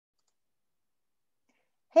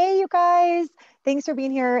Hey, you guys. Thanks for being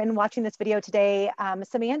here and watching this video today.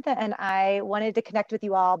 Samantha and I wanted to connect with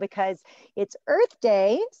you all because it's Earth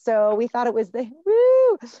Day. So we thought it was the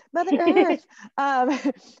Mother Earth. Um,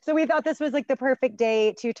 so we thought this was like the perfect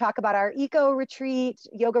day to talk about our yoga retreat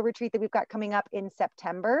that we've got coming up in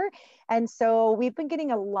September. And so we've been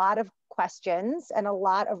getting a lot of questions and a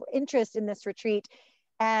lot of interest in this retreat.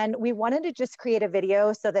 And we wanted to just create a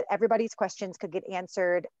video so that everybody's questions could get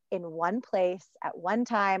answered in one place at one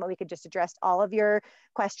time. And we could just address all of your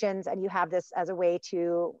questions and you have this as a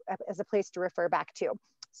place to refer back to.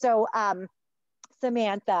 So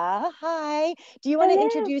Samantha, hi. Do you want to Hello.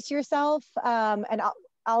 introduce yourself? And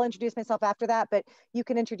I'll introduce myself after that, but you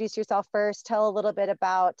can introduce yourself first. Tell a little bit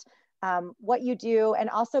about what you do, and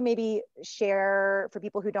also maybe share for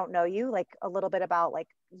people who don't know you, like a little bit about like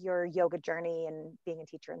your yoga journey and being a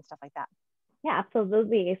teacher and stuff like that. Yeah,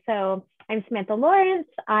 absolutely. So I'm Samantha Lawrence.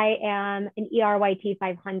 I am an ERYT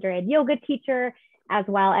 500 yoga teacher, as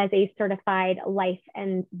well as a certified life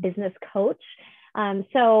and business coach.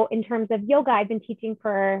 So in terms of yoga, I've been teaching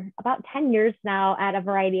for about 10 years now at a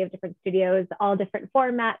variety of different studios, all different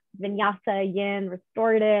formats: vinyasa, yin,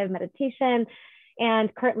 restorative, meditation,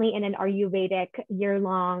 and currently in an Ayurvedic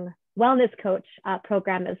year-long wellness coach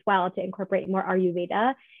program as well, to incorporate more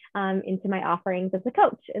Ayurveda into my offerings as a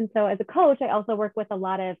coach. And so as a coach, I also work with a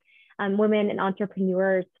lot of women and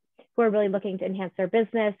entrepreneurs who are really looking to enhance their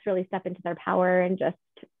business, really step into their power, and just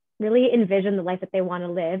really envision the life that they want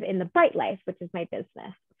to live in the bright life, which is my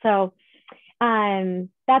business. So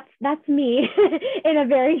that's me in a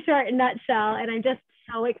very short nutshell. And I'm just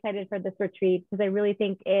so excited for this retreat because I really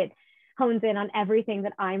think it hones in on everything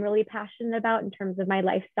that I'm really passionate about in terms of my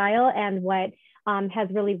lifestyle and what has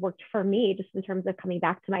really worked for me, just in terms of coming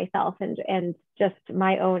back to myself and just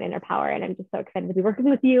my own inner power. And I'm just so excited to be working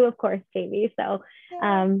with you, of course, Jamie. So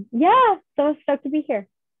so stoked to be here.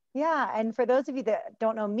 Yeah, and for those of you that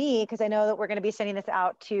don't know me, because I know that we're going to be sending this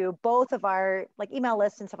out to both of our like email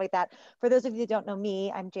lists and stuff like that. For those of you that don't know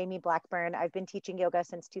me, I'm Jamie Blackburn. I've been teaching yoga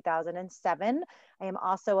since 2007. I am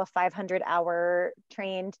also a 500-hour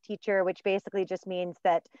trained teacher, which basically just means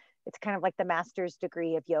that it's kind of like the master's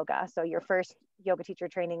degree of yoga. So your first yoga teacher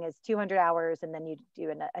training is 200 hours, and then you do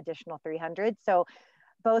an additional 300. So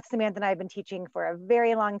both Samantha and I have been teaching for a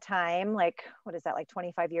very long time. Like, what is that, like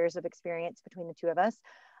 25 years of experience between the two of us.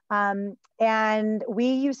 And we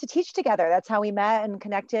used to teach together. That's how we met and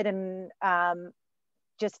connected, and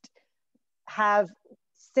just have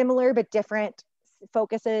similar but different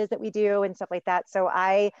focuses that we do and stuff like that. So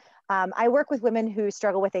I work with women who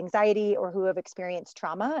struggle with anxiety or who have experienced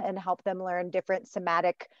trauma and help them learn different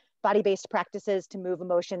somatic body-based practices to move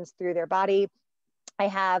emotions through their body. I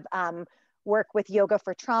have work with yoga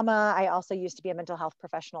for trauma. I also used to be a mental health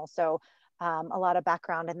professional. So a lot of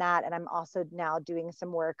background in that. And I'm also now doing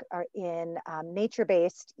some work in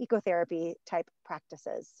nature-based ecotherapy type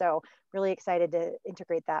practices. So really excited to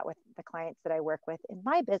integrate that with the clients that I work with in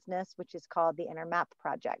my business, which is called the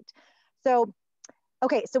Project. So,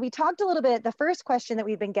 okay, so we talked a little bit. The first question that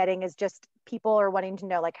we've been getting is just people are wanting to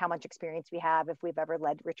know like how much experience we have, if we've ever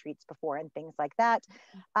led retreats before and things like that.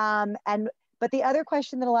 But the other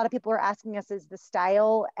question that a lot of people are asking us is the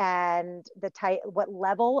style and the type, what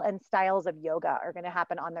level and styles of yoga are going to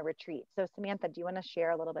happen on the retreat. So Samantha, do you want to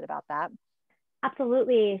share a little bit about that?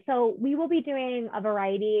 Absolutely. So we will be doing a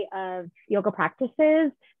variety of yoga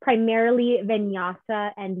practices, primarily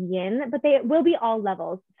vinyasa and yin, but they will be all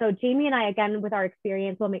levels. So Jamie and I, again, with our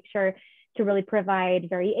experience, will make sure to really provide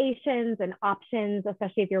variations and options,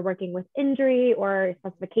 especially if you're working with injury or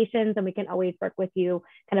specifications, and we can always work with you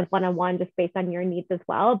kind of one-on-one just based on your needs as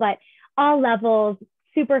well. But all levels,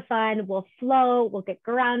 super fun. We'll flow, we'll get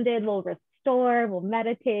grounded, we'll restore, we'll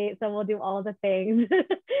meditate. So we'll do all of the things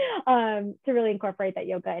to really incorporate that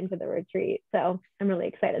yoga into the retreat. So I'm really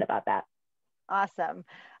excited about that. Awesome.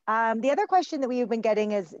 The other question that we've been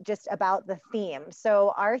getting is just about the theme.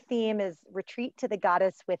 So our theme is Retreat to the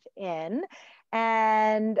Goddess Within.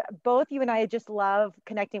 And both you and I just love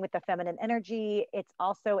connecting with the feminine energy. It's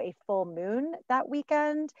also a full moon that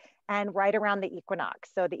weekend and right around the equinox.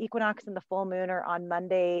 So the equinox and the full moon are on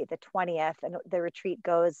Monday, the 20th, and the retreat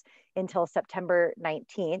goes until September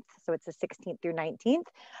 19th. So it's the 16th through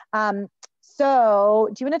 19th. So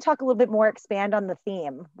do you want to talk a little bit more, expand on the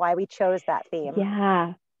theme, why we chose that theme?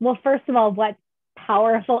 Yeah. Well, first of all, what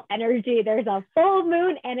powerful energy. There's a full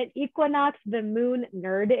moon and an equinox. The moon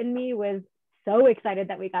nerd in me was so excited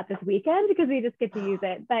that we got this weekend because we just get to use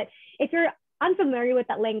it. But if you're unfamiliar with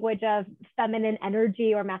that language of feminine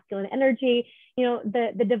energy or masculine energy, you know,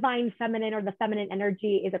 the divine feminine or the feminine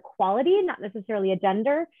energy is a quality, not necessarily a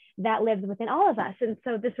gender. that lives within all of us. And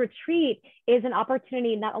so this retreat is an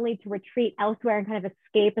opportunity not only to retreat elsewhere and kind of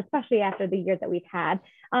escape, especially after the years that we've had,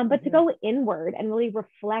 but to go inward and really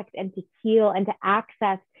reflect and to heal and to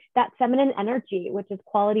access that feminine energy, which is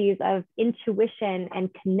qualities of intuition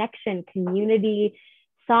and connection, community,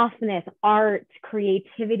 softness, art,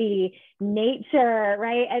 creativity, nature,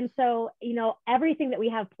 right? And so, you know, everything that we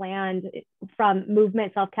have planned, from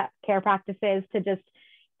movement, self-care practices to just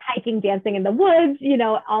hiking, dancing in the woods, you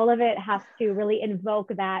know, all of it has to really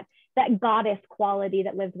invoke that goddess quality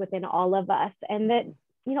that lives within all of us. And that,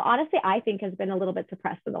 you know, honestly, I think has been a little bit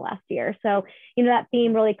suppressed in the last year. So, you know, that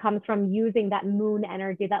theme really comes from using that moon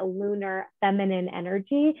energy, that lunar feminine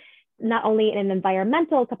energy, not only in an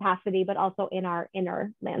environmental capacity, but also in our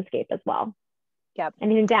inner landscape as well. Yep.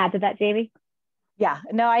 Anything to add to that, Jamie? Yeah,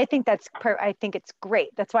 no, I think I think it's great.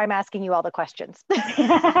 That's why I'm asking you all the questions.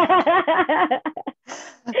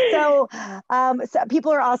 So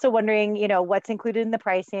people are also wondering, you know, what's included in the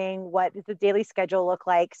pricing? What does the daily schedule look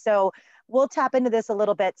like? So we'll tap into this a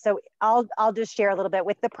little bit. So I'll just share a little bit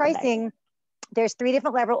with the pricing. Okay. There's 3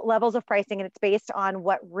 different levels of pricing, and it's based on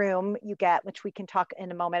what room you get, which we can talk in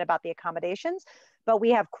a moment about the accommodations. But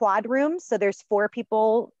we have quad rooms. So there's 4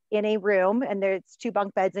 people in a room, and there's 2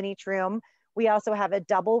 bunk beds in each room. We also have a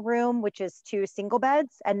double room, which is 2 single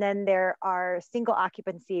beds. And then there are single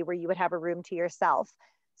occupancy where you would have a room to yourself.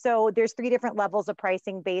 So there's 3 different levels of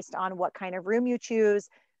pricing based on what kind of room you choose.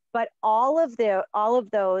 But all of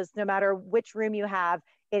those, no matter which room you have,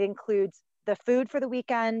 it includes the food for the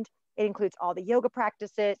weekend. It includes all the yoga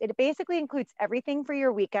practices. It basically includes everything for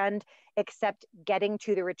your weekend except getting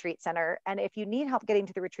to the retreat center. And if you need help getting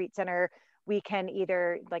to the retreat center, we can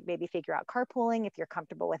either like maybe figure out carpooling if you're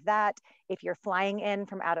comfortable with that. If you're flying in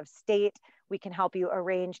from out of state, we can help you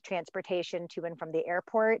arrange transportation to and from the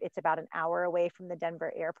airport. It's about an hour away from the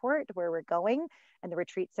Denver airport where we're going, and the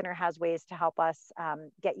retreat center has ways to help us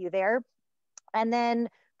get you there. And then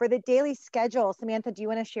for the daily schedule, Samantha, do you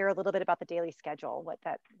want to share a little bit about the daily schedule? What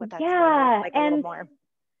that's going to look like a little more?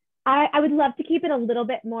 I would love to keep it a little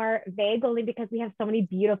bit more vague, only because we have so many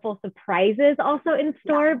beautiful surprises also in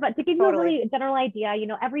store. Yeah, but to give you a really general idea, you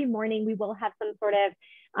know, every morning we will have some sort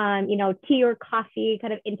of, you know, tea or coffee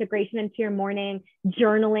kind of integration into your morning,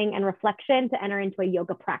 journaling and reflection to enter into a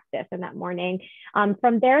yoga practice in that morning.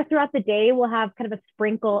 From there throughout the day, we'll have kind of a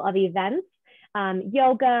sprinkle of events,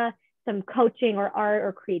 yoga, some coaching or art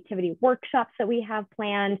or creativity workshops that we have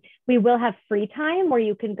planned. We will have free time where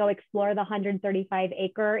you can go explore the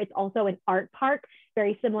 135-acre. It's also an art park,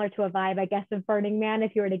 very similar to a vibe, I guess, of Burning Man,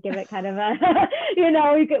 if you were to give it kind of a, you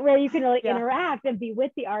know, where you can really interact and be with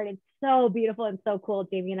the art. It's so beautiful and so cool.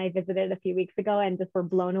 Jamie and I visited a few weeks ago and just were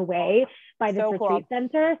blown away by this retreat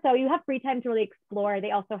center. So you have free time to really explore. They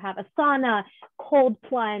also have a sauna, cold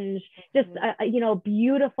plunge, just a, you know,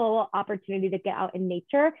 beautiful opportunity to get out in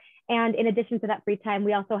nature. And in addition to that free time,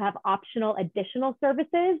 we also have optional additional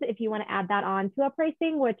services if you want to add that on to our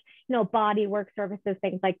pricing, which, you know, body work services,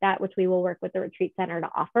 things like that, which we will work with the retreat center to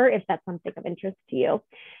offer if that's something of interest to you.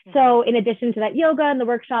 So in addition to that yoga and the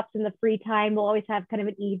workshops and the free time, we'll always have kind of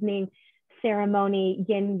an evening ceremony,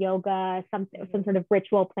 yin yoga, some sort of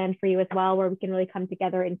ritual planned for you as well, where we can really come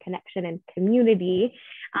together in connection and community.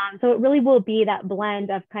 So it really will be that blend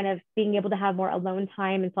of kind of being able to have more alone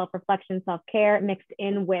time and self-reflection, self-care mixed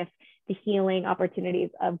in with the healing opportunities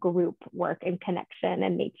of group work and connection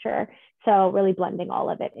and nature. So really blending all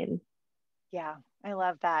of it in. Yeah, I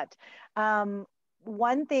love that.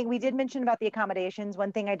 One thing we did mention about the accommodations,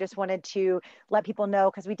 one thing I just wanted to let people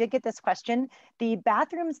know, because we did get this question, the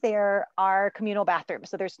bathrooms there are communal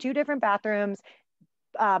bathrooms. So there's 2 different bathrooms.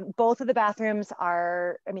 Both of the bathrooms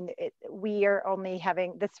are, I mean, we are only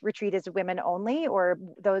having, this retreat is women only, or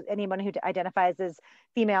anyone who identifies as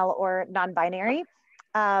female or non-binary.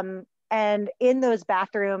 And in those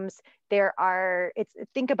bathrooms, there are,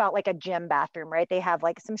 think about like a gym bathroom, right? They have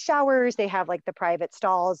like some showers, they have like the private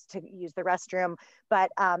stalls to use the restroom,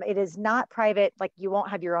 but it is not private, like you won't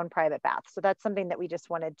have your own private bath. So that's something that we just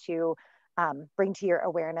wanted to bring to your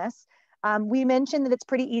awareness. We mentioned that it's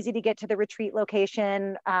pretty easy to get to the retreat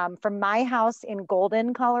location. From my house in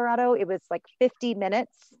Golden, Colorado, it was like 50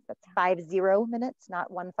 minutes. That's 50 minutes, not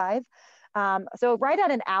 15. So right at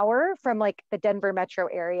an hour from like the Denver metro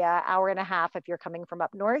area, hour and a half if you're coming from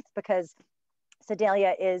up north, because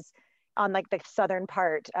Sedalia is on like the southern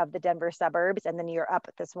part of the Denver suburbs. And then you're up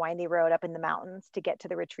this windy road up in the mountains to get to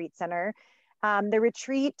the retreat center. The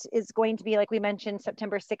retreat is going to be, like we mentioned,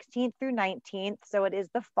 September 16th through 19th. So it is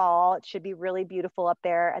the fall. It should be really beautiful up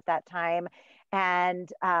there at that time. And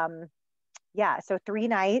yeah, so 3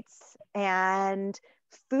 nights and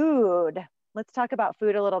food. let's talk about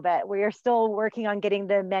food a little bit. We are still working on getting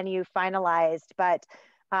the menu finalized, but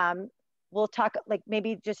we'll talk, like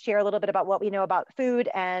maybe just share a little bit about what we know about food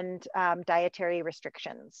and dietary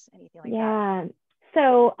restrictions, anything like that. Yeah.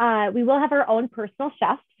 So we will have our own personal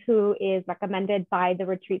chef who is recommended by the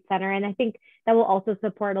retreat center. And I think that will also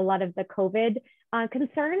support a lot of the COVID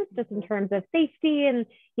concerns just in terms of safety. And,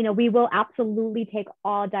 you know, we will absolutely take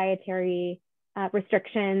all dietary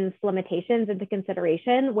restrictions, limitations into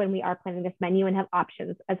consideration when we are planning this menu and have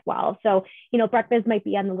options as well. So, you know, breakfast might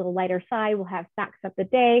be on the little lighter side. We'll have snacks of the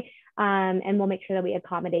day, and we'll make sure that we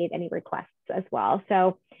accommodate any requests as well.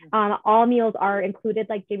 So all meals are included,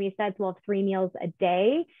 like Jamie said, so we'll have 3 meals a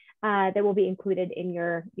day that will be included in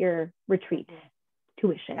your retreat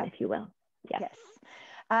tuition, if you will. Yes.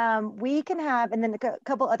 We can have, and then a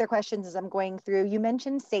couple other questions as I'm going through. You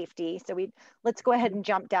mentioned safety, so let's go ahead and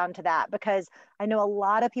jump down to that, because I know a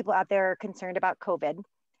lot of people out there are concerned about COVID.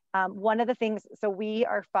 One of the things, so we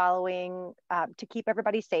are following to keep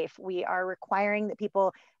everybody safe. We are requiring that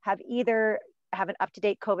people either have an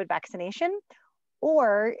up-to-date COVID vaccination,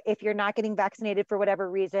 or if you're not getting vaccinated for whatever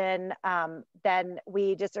reason, then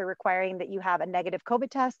we just are requiring that you have a negative COVID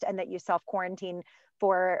test and that you self-quarantine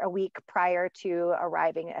for a week prior to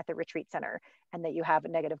arriving at the retreat center, and that you have a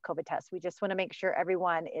negative COVID test. We just want to make sure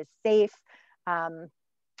everyone is safe. And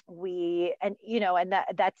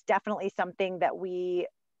that's definitely something that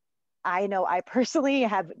I know I personally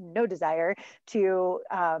have no desire to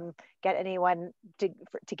get anyone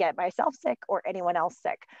to get myself sick or anyone else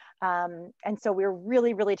sick. And so we're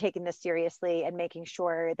really, really taking this seriously and making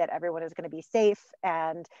sure that everyone is going to be safe,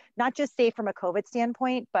 and not just safe from a COVID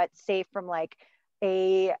standpoint, but safe from like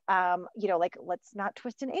let's not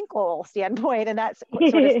twist an ankle standpoint and that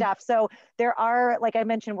sort of stuff. So there are, like I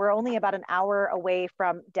mentioned, we're only about an hour away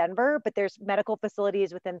from Denver, but there's medical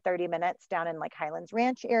facilities within 30 minutes down in like Highlands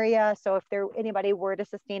Ranch area. So if anybody were to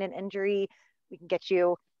sustain an injury, we can get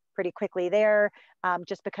you pretty quickly there,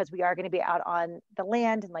 just because we are going to be out on the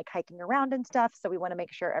land and like hiking around and stuff. So we want to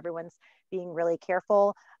make sure everyone's being really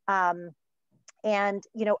careful. And,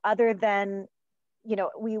 other than,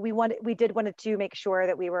 we did wanted to make sure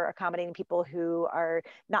that we were accommodating people who are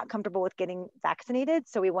not comfortable with getting vaccinated.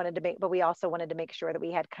 So we also wanted to make sure that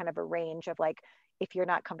we had kind of a range of like, if you're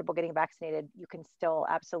not comfortable getting vaccinated, you can still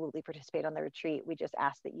absolutely participate on the retreat. We just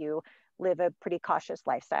ask that you live a pretty cautious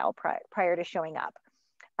lifestyle prior to showing up.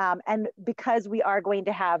 And because we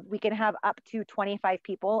can have up to 25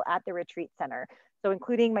 people at the retreat center. So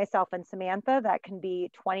including myself and Samantha, that can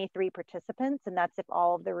be 23 participants, and that's if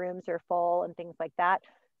all of the rooms are full and things like that.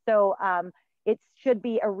 So it should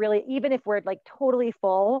be even if we're like totally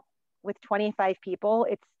full with 25 people,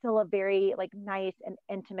 it's still a very like nice and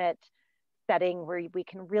intimate setting where we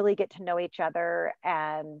can really get to know each other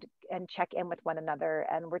and check in with one another.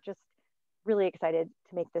 And we're just really excited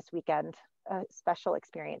to make this weekend a special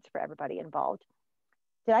experience for everybody involved.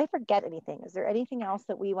 Did I forget anything? Is there anything else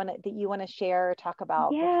that you want to share or talk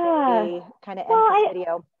about before we kind of end this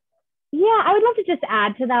video? Yeah, I would love to just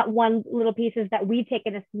add to that one little piece is that we've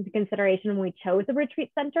taken this into consideration when we chose the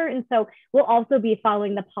retreat center. And so we'll also be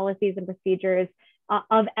following the policies and procedures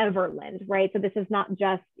of Everland, right? So this is not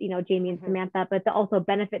just, Jamie and Samantha, but the also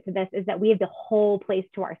benefit to this is that we have the whole place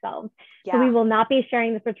to ourselves. Yeah. So we will not be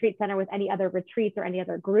sharing this retreat center with any other retreats or any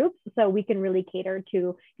other groups. So we can really cater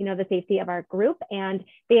to, the safety of our group. And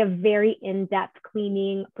they have very in-depth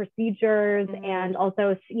cleaning procedures and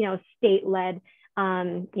also, state-led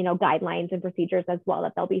guidelines and procedures as well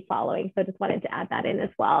that they'll be following. So just wanted to add that in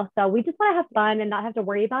as well. So we just want to have fun and not have to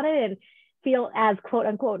worry about it and feel as quote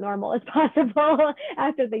unquote normal as possible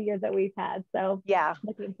after the years that we've had. So yeah.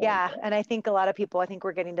 And I think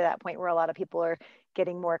we're getting to that point where a lot of people are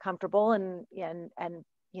getting more comfortable and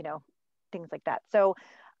things like that. So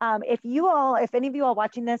if any of you all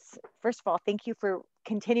watching this, first of all, thank you for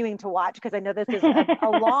continuing to watch, because I know this is a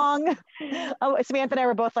long, Samantha and I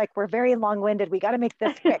were both like, we're very long-winded. We got to make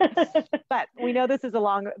this quick, but we know this is a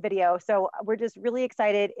long video. So we're just really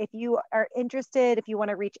excited. If you are interested, if you want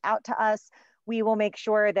to reach out to us, we will make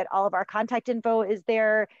sure that all of our contact info is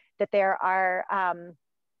there, that there are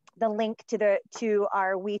the link to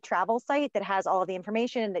our We Travel site that has all of the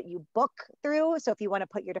information that you book through. So if you want to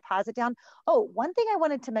put your deposit down. Oh, one thing I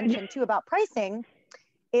wanted to mention too about pricing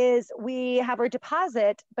is we have our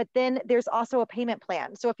deposit, but then there's also a payment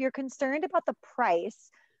plan. So if you're concerned about the price,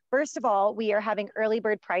 first of all, we are having early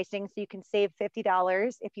bird pricing. So you can save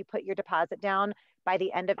 $50 if you put your deposit down by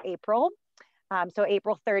the end of April. So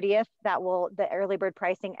April 30th, the early bird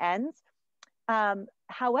pricing ends.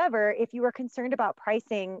 However, if you are concerned about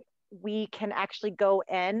pricing, we can actually go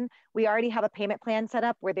in. We already have a payment plan set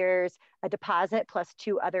up where there's a deposit plus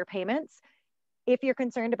 2 other payments. if you're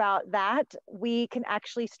concerned about that, we can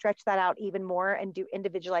actually stretch that out even more and do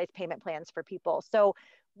individualized payment plans for people. So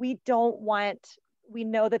we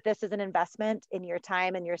know that this is an investment in your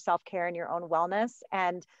time and your self-care and your own wellness.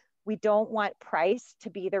 And we don't want price to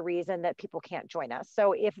be the reason that people can't join us.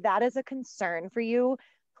 So if that is a concern for you,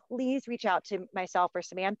 please reach out to myself or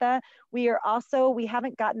Samantha. We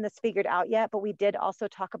haven't gotten this figured out yet, but we did also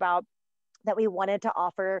talk about that we wanted to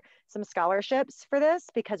offer some scholarships for this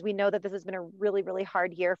because we know that this has been a really, really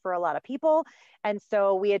hard year for a lot of people. And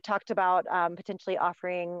so we had talked about potentially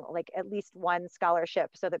offering like at least one scholarship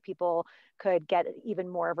so that people could get even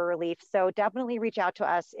more of a relief. So definitely reach out to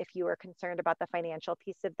us if you are concerned about the financial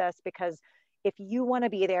piece of this, because if you want to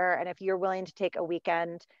be there and if you're willing to take a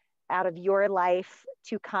weekend out of your life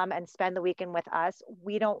to come and spend the weekend with us,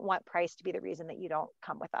 we don't want price to be the reason that you don't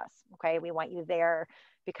come with us. Okay. We want you there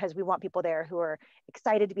because we want people there who are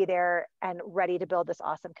excited to be there and ready to build this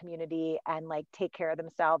awesome community and like take care of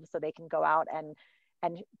themselves so they can go out and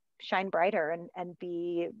shine brighter and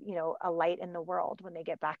be, you know, a light in the world when they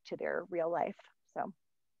get back to their real life. So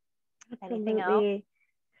anything else? Absolutely.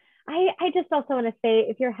 I just also want to say,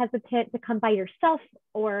 if you're hesitant to come by yourself,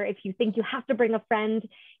 or if you think you have to bring a friend,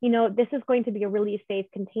 you know, this is going to be a really safe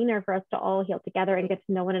container for us to all heal together and get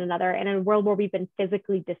to know one another. And in a world where we've been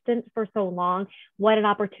physically distant for so long, what an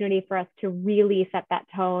opportunity for us to really set that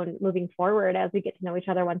tone moving forward as we get to know each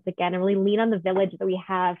other once again and really lean on the village that we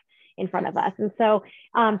have in front of us. And so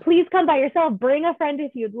please come by yourself, bring a friend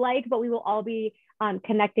if you'd like, but we will all be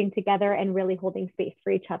connecting together and really holding space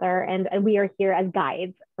for each other. And we are here as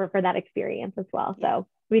guides for that experience as well. So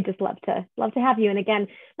we just love to have you. And again,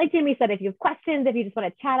 like Jamie said, if you have questions, if you just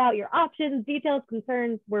want to chat out your options, details,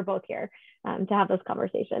 concerns, we're both here to have those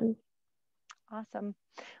conversations. Awesome.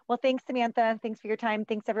 Well, thanks, Samantha. Thanks for your time.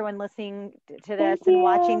 Thanks everyone listening to this and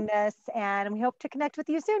watching this. And we hope to connect with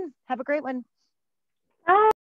you soon. Have a great one. Bye.